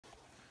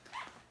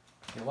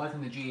Okay,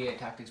 welcome to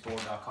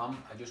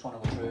GAAtacticsboard.com. I just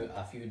want to go through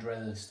a few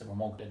drills to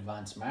promote the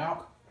advanced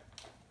mark.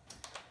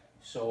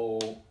 So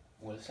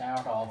we'll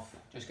start off,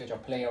 just get your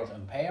players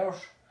in pairs.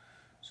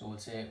 So we'll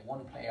say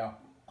one player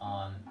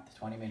on the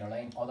 20-meter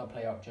line, other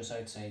player just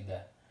outside the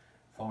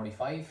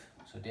 45.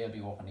 So they'll be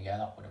working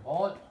together with the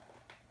ball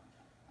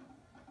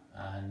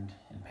and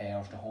in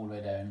pairs the whole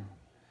way down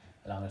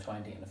along the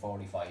 20 and the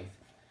 45.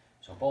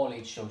 So ball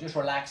each, so just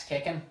relax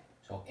kicking.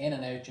 So in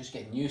and out, just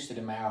getting used to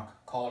the mark,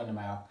 calling the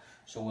mark.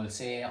 So we'll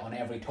say on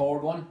every third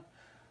one,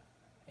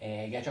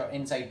 get your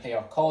inside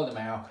player, call the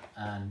mark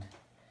and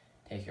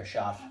take your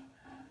shot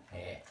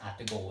at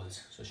the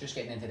goals. So it's just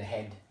getting into the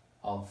head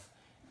of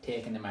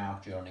taking the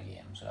mark during the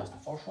game. So that's the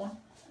first one.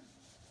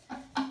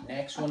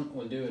 Next one,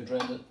 we'll do a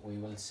drill. We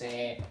will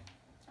say,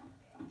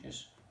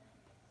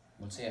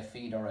 we'll say a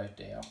feeder out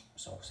there.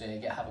 So say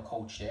you have a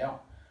coach there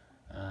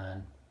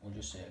and we'll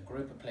just say a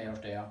group of players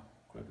there,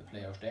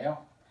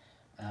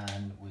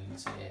 and we'll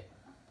say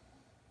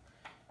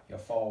your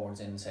forwards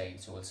inside.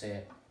 So we'll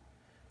say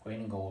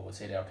green and gold, we'll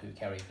say there are two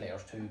Kerry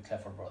players, two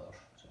Clifford brothers.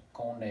 So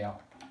going there.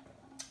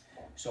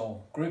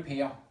 So group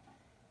here,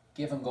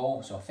 give and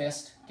go, so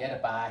fist, get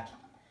it back,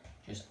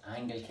 just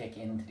angle kick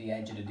into the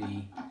edge of the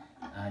D,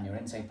 and your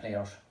inside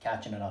players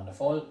catching it on the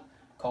full,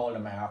 call the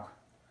mark,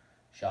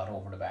 shot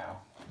over the bar.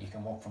 You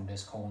can work from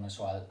this cone as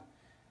well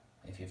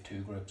if you have two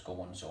groups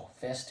going. So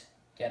fist,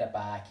 get it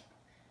back,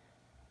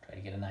 try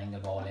to get an angle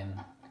ball in,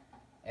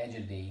 edge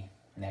of the D,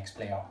 next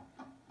player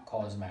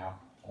calls the mark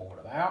over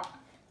the bar.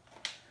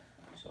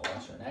 So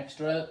that's your next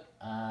drill,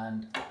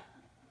 and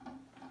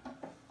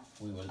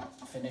we will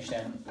finish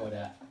then with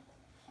a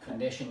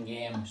condition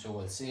game. So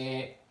we'll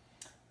say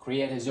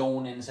create a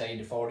zone inside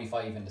the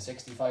 45 and the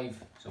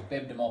 65. So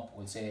bib them up,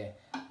 we'll say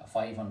a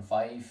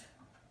 5-on-5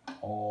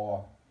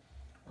 or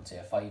we'll say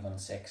a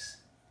 5-on-6.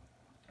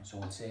 So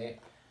we'll say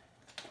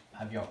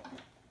have your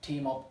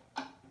team up,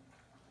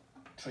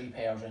 three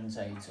pairs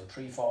inside, so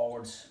three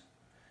forwards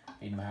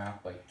being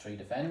marked by three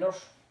defenders.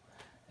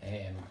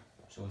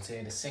 So we'll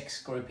say the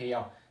 6 group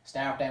here,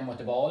 start them with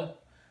the ball.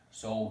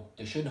 So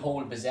they should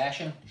hold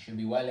possession, they should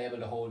be well able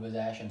to hold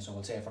possession. So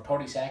we'll say for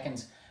 30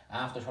 seconds,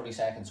 after 30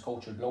 seconds,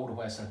 coach will blow the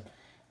whistle.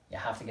 You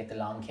have to get the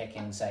long kick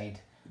inside.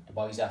 The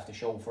boys have to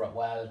show for it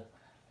well.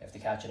 You have to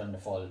catch it on the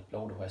full,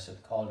 blow the whistle,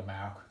 call the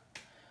mark,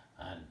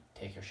 and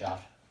take your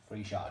shot.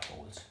 Free shot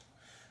goals.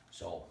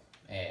 So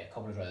a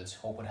couple of drills,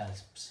 hope it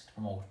helps to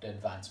promote the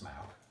advanced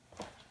mark.